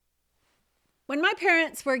When my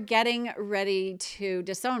parents were getting ready to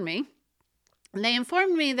disown me, they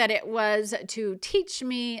informed me that it was to teach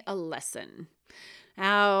me a lesson.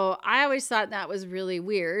 Now, I always thought that was really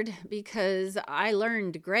weird because I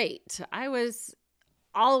learned great. I was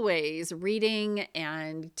always reading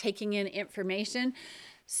and taking in information.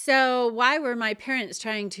 So, why were my parents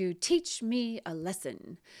trying to teach me a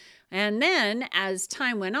lesson? And then, as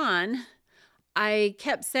time went on, I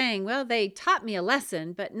kept saying, well, they taught me a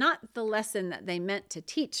lesson, but not the lesson that they meant to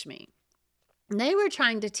teach me. They were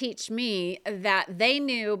trying to teach me that they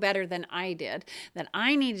knew better than I did, that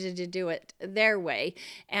I needed to do it their way,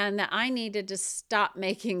 and that I needed to stop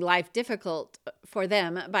making life difficult for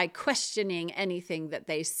them by questioning anything that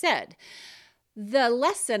they said. The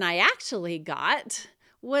lesson I actually got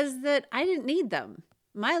was that I didn't need them.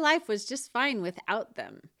 My life was just fine without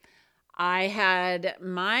them. I had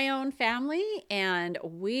my own family and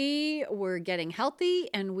we were getting healthy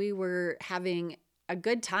and we were having a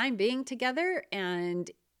good time being together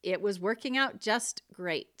and it was working out just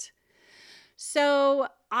great. So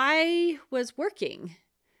I was working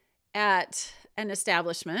at an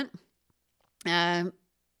establishment,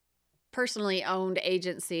 personally owned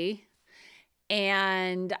agency,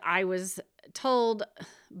 and I was told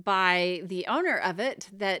by the owner of it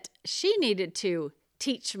that she needed to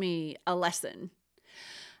teach me a lesson.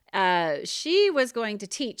 She was going to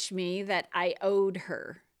teach me that I owed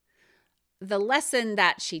her. The lesson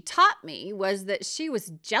that she taught me was that she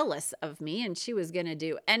was jealous of me and she was going to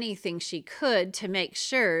do anything she could to make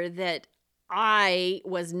sure that I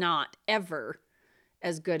was not ever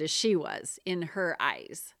as good as she was in her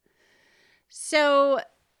eyes. So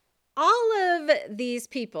all of these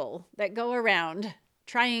people that go around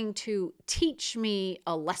trying to teach me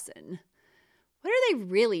a lesson, what are they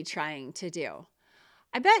really trying to do?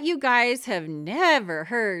 I bet you guys have never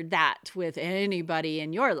heard that with anybody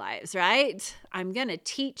in your lives, right? I'm going to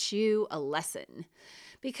teach you a lesson.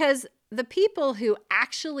 Because the people who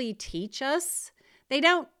actually teach us, they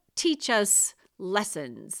don't teach us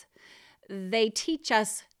lessons. They teach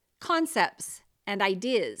us concepts and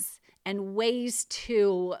ideas and ways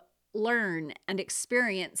to learn and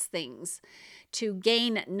experience things, to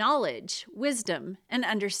gain knowledge, wisdom, and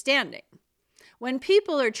understanding. When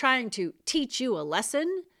people are trying to teach you a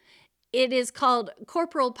lesson, it is called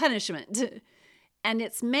corporal punishment, and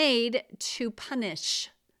it's made to punish.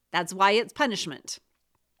 That's why it's punishment.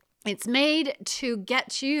 It's made to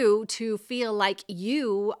get you to feel like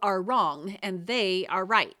you are wrong and they are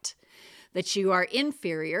right, that you are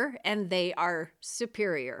inferior and they are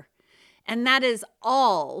superior. And that is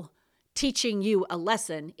all teaching you a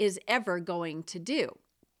lesson is ever going to do.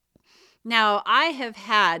 Now, I have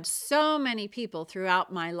had so many people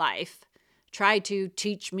throughout my life try to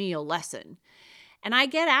teach me a lesson. And I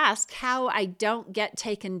get asked how I don't get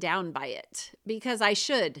taken down by it, because I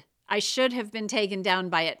should. I should have been taken down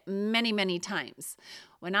by it many, many times.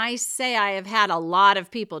 When I say I have had a lot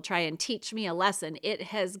of people try and teach me a lesson, it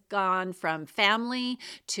has gone from family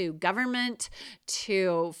to government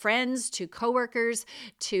to friends to coworkers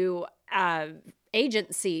to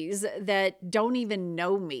agencies that don't even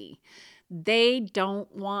know me. They don't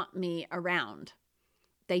want me around.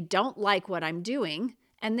 They don't like what I'm doing,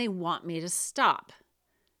 and they want me to stop.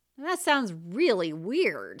 Now, that sounds really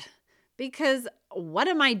weird, because what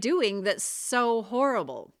am I doing that's so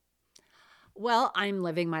horrible? Well, I'm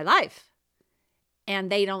living my life. And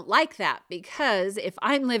they don't like that, because if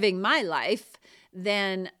I'm living my life,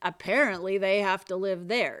 then apparently they have to live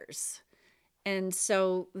theirs. And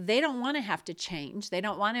so they don't want to have to change. They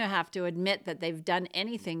don't want to have to admit that they've done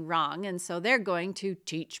anything wrong. And so they're going to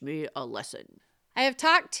teach me a lesson. I have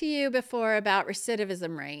talked to you before about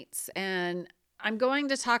recidivism rates, and I'm going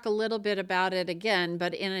to talk a little bit about it again,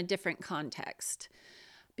 but in a different context,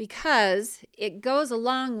 because it goes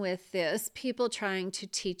along with this, people trying to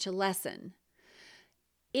teach a lesson.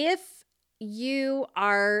 If you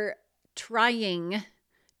are trying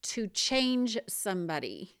to change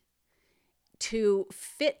somebody to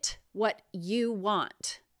fit what you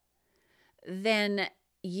want, then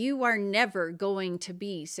you are never going to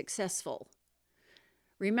be successful.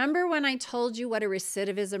 Remember when I told you what a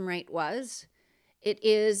recidivism rate was? It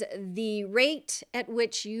is the rate at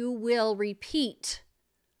which you will repeat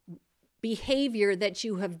behavior that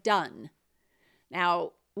you have done.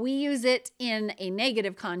 Now, we use it in a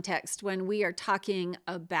negative context when we are talking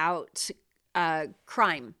about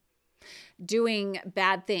crime, doing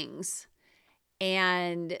bad things.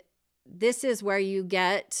 And this is where you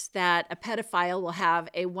get that a pedophile will have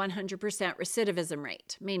a 100% recidivism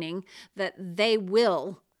rate, meaning that they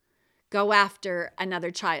will go after another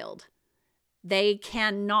child. They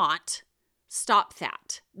cannot stop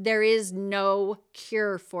that. There is no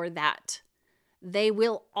cure for that. They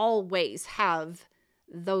will always have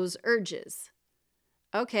those urges.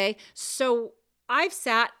 Okay, so I've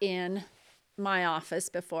sat in my office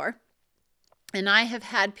before, and I have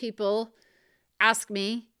had people ask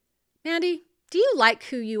me, Mandy, do you like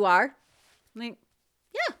who you are? I'm like,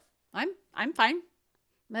 yeah, I'm fine.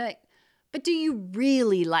 I'm like, but do you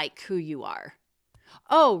really like who you are?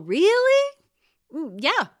 Oh, really?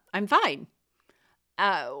 Yeah, I'm fine.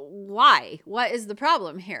 Why? What is the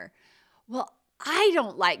problem here? Well, I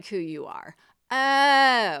don't like who you are.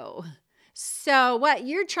 Oh, so what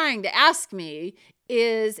you're trying to ask me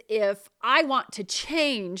is if I want to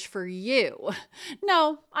change for you.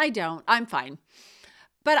 No, I don't. I'm fine.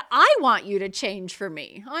 But I want you to change for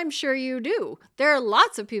me. I'm sure you do. There are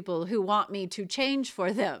lots of people who want me to change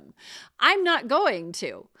for them. I'm not going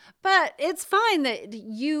to. But it's fine that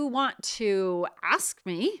you want to ask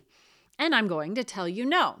me, and I'm going to tell you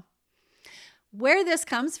no. Where this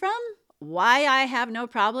comes from, why I have no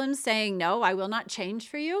problem saying no, I will not change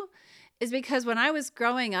for you, is because when I was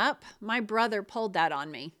growing up, my brother pulled that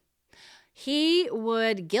on me. He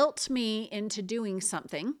would guilt me into doing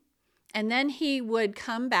something, and then he would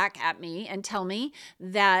come back at me and tell me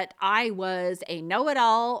that I was a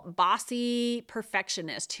know-it-all, bossy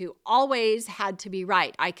perfectionist who always had to be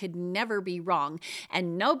right. I could never be wrong,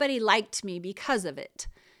 and nobody liked me because of it.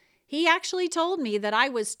 He actually told me that I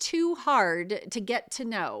was too hard to get to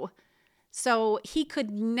know, so he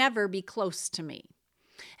could never be close to me.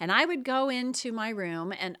 And I would go into my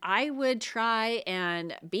room and I would try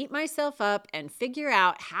and beat myself up and figure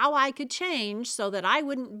out how I could change so that I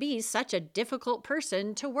wouldn't be such a difficult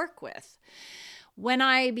person to work with. When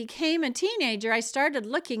I became a teenager, I started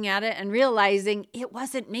looking at it and realizing it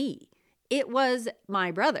wasn't me. It was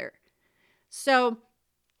my brother. So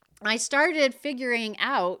I started figuring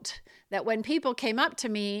out that when people came up to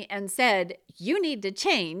me and said, you need to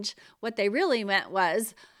change, what they really meant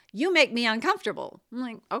was, you make me uncomfortable. I'm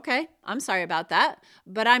like, okay, I'm sorry about that,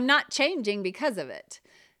 but I'm not changing because of it.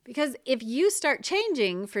 Because if you start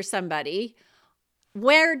changing for somebody,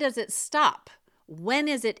 where does it stop? When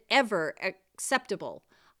is it ever acceptable?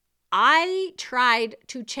 I tried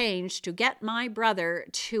to change to get my brother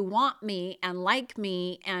to want me and like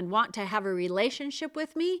me and want to have a relationship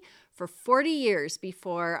with me for 40 years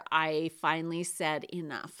before I finally said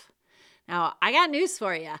enough. Now, I got news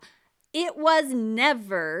for you. It was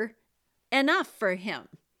never enough for him.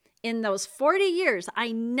 In those 40 years,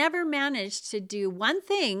 I never managed to do one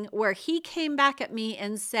thing where he came back at me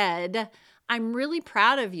and said, I'm really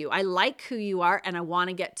proud of you. I like who you are and I want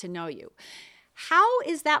to get to know you. How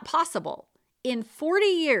is that possible in 40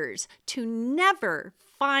 years to never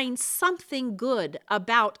find something good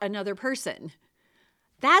about another person?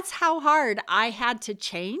 That's how hard I had to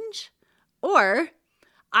change, or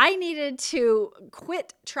I needed to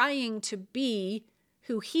quit trying to be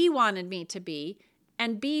who he wanted me to be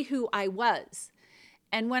and be who I was.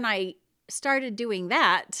 And when I started doing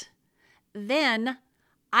that, then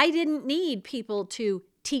I didn't need people to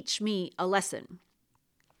teach me a lesson.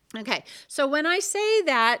 Okay, so when I say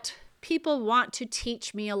that people want to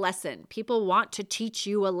teach me a lesson, people want to teach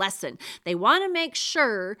you a lesson, they want to make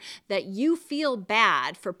sure that you feel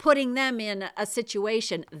bad for putting them in a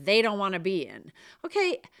situation they don't want to be in.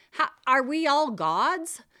 Okay, are we all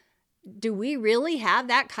gods? Do we really have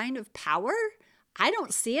that kind of power? I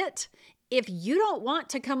don't see it. If you don't want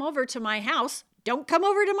to come over to my house, don't come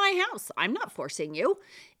over to my house. I'm not forcing you.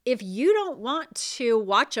 If you don't want to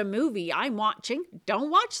watch a movie I'm watching, don't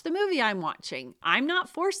watch the movie I'm watching. I'm not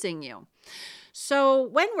forcing you. So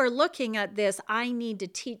when we're looking at this, I need to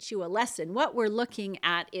teach you a lesson. What we're looking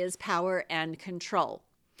at is power and control.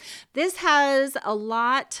 This has a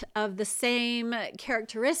lot of the same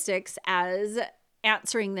characteristics as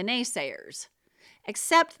answering the naysayers,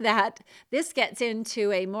 except that this gets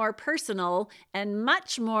into a more personal and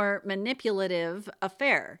much more manipulative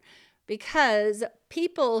affair. Because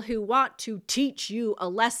people who want to teach you a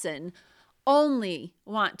lesson only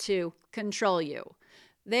want to control you.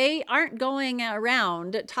 They aren't going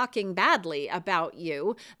around talking badly about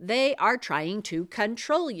you. They are trying to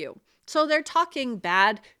control you. So they're talking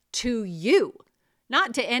bad to you,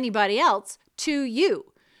 not to anybody else, to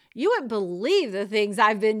you. You wouldn't believe the things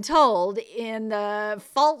I've been told in the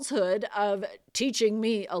falsehood of teaching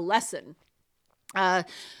me a lesson.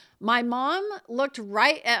 My mom looked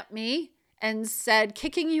right at me and said,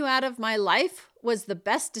 kicking you out of my life was the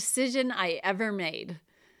best decision I ever made.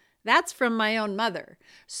 That's from my own mother.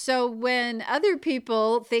 So when other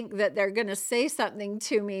people think that they're going to say something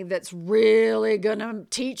to me that's really going to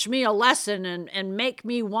teach me a lesson and make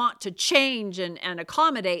me want to change and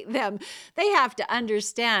accommodate them, they have to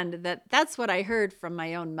understand that that's what I heard from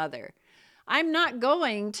my own mother. I'm not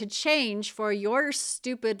going to change for your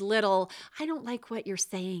stupid little, I don't like what you're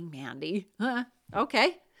saying, Mandy. Huh?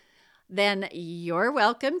 Okay. Then you're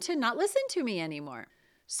welcome to not listen to me anymore.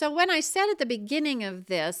 So when I said at the beginning of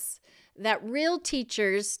this that real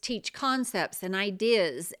teachers teach concepts and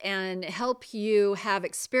ideas and help you have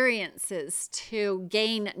experiences to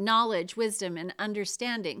gain knowledge, wisdom, and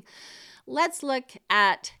understanding, let's look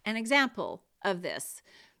at an example of this,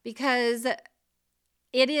 because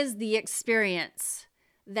it is the experience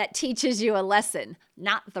that teaches you a lesson,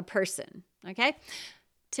 not the person. Okay?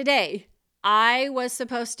 Today, I was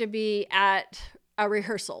supposed to be at a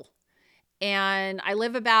rehearsal. And I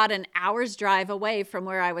live about an hour's drive away from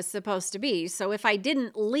where I was supposed to be. So if I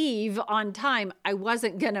didn't leave on time, I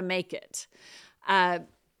wasn't going to make it.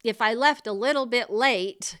 If I left a little bit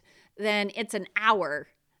late, then it's an hour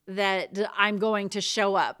that I'm going to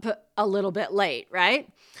show up a little bit late, right?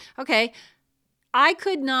 Okay. I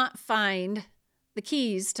could not find the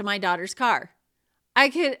keys to my daughter's car.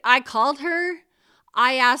 I called her.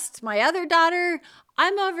 I asked my other daughter,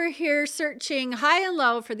 I'm over here searching high and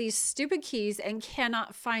low for these stupid keys and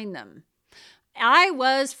cannot find them. I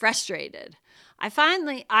was frustrated. I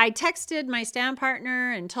texted my stand partner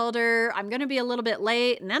and told her I'm going to be a little bit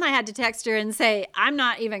late. And then I had to text her and say, I'm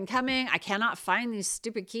not even coming. I cannot find these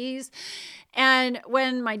stupid keys. And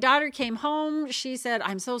when my daughter came home, she said,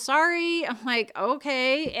 I'm so sorry. I'm like,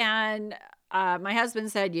 okay. And my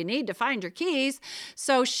husband said, you need to find your keys.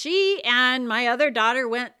 So she and my other daughter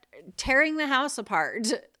went tearing the house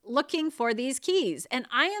apart looking for these keys. And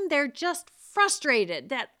I am there just frustrated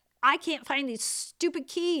that I can't find these stupid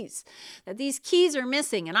keys, that these keys are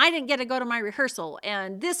missing, and I didn't get to go to my rehearsal.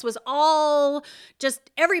 And this was all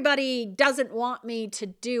just everybody doesn't want me to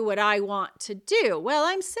do what I want to do. Well,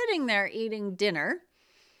 I'm sitting there eating dinner,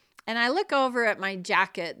 and I look over at my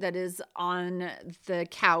jacket that is on the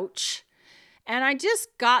couch. And I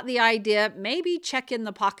just got the idea, maybe check in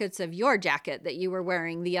the pockets of your jacket that you were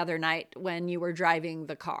wearing the other night when you were driving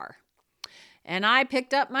the car. And I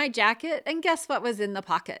picked up my jacket, and guess what was in the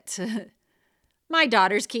pocket? My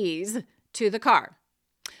daughter's keys to the car.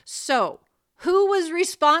 So, who was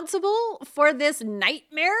responsible for this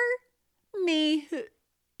nightmare? Me.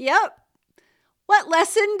 Yep. What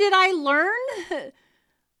lesson did I learn?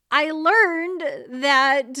 I learned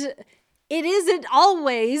that it isn't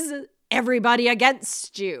always everybody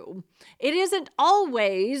against you. It isn't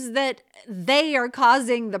always that they are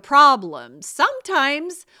causing the problem.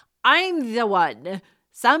 Sometimes I'm the one.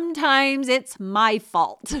 Sometimes it's my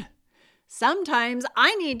fault. Sometimes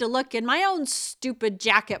I need to look in my own stupid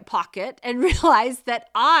jacket pocket and realize that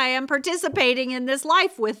I am participating in this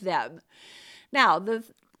life with them. Now,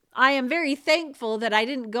 I am very thankful that I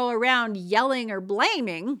didn't go around yelling or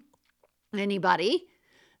blaming anybody,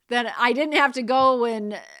 that I didn't have to go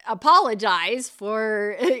and apologize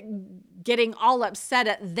for getting all upset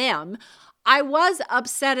at them. I was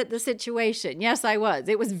upset at the situation. Yes, I was.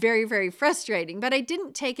 It was very, very frustrating, but I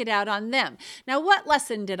didn't take it out on them. Now, what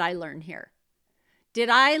lesson did I learn here? Did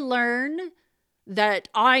I learn that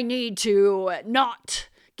I need to not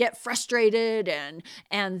get frustrated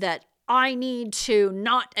and that I need to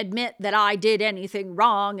not admit that I did anything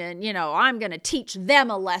wrong and, I'm going to teach them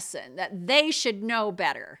a lesson that they should know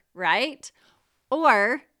better, right?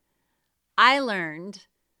 Or I learned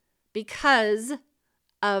because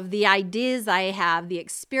of the ideas I have, the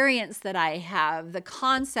experience that I have, the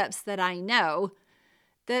concepts that I know,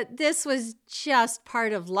 that this was just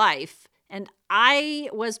part of life. And I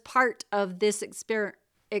was part of this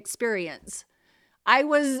experience. I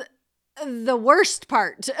was the worst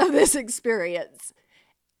part of this experience.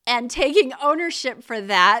 And taking ownership for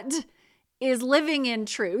that is living in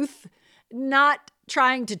truth, not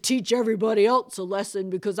trying to teach everybody else a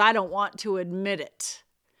lesson because I don't want to admit it.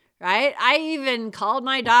 Right? I even called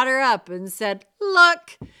my daughter up and said,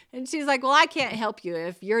 look, and she's like, well, I can't help you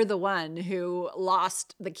if you're the one who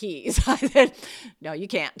lost the keys. I said, no, you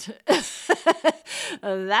can't.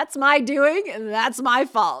 That's my doing and that's my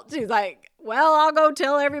fault. She's like, well, I'll go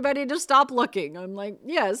tell everybody to stop looking. I'm like,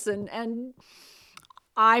 yes, and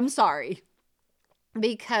I'm sorry,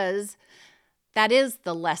 because that is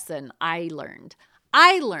the lesson I learned.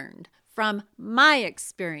 I learned from my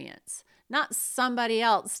experience, not somebody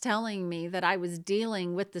else telling me that I was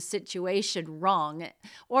dealing with the situation wrong,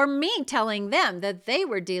 or me telling them that they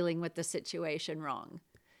were dealing with the situation wrong.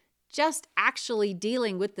 Just actually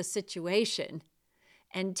dealing with the situation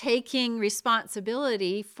and taking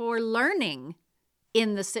responsibility for learning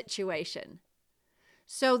in the situation.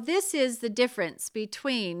 So this is the difference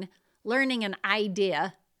between learning an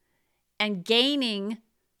idea and gaining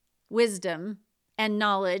wisdom and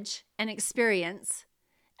knowledge and experience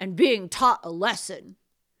and being taught a lesson.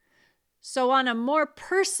 So on a more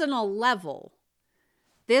personal level,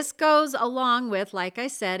 this goes along with, like I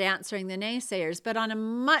said, answering the naysayers, but on a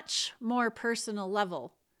much more personal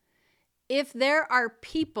level. If there are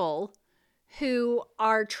people who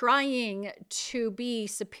are trying to be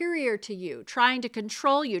superior to you, trying to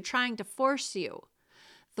control you, trying to force you,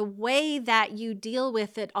 the way that you deal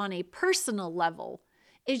with it on a personal level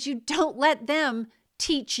is you don't let them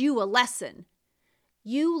teach you a lesson.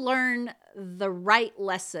 You learn the right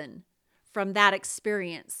lesson from that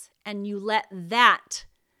experience, and you let that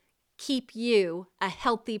keep you a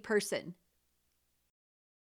healthy person.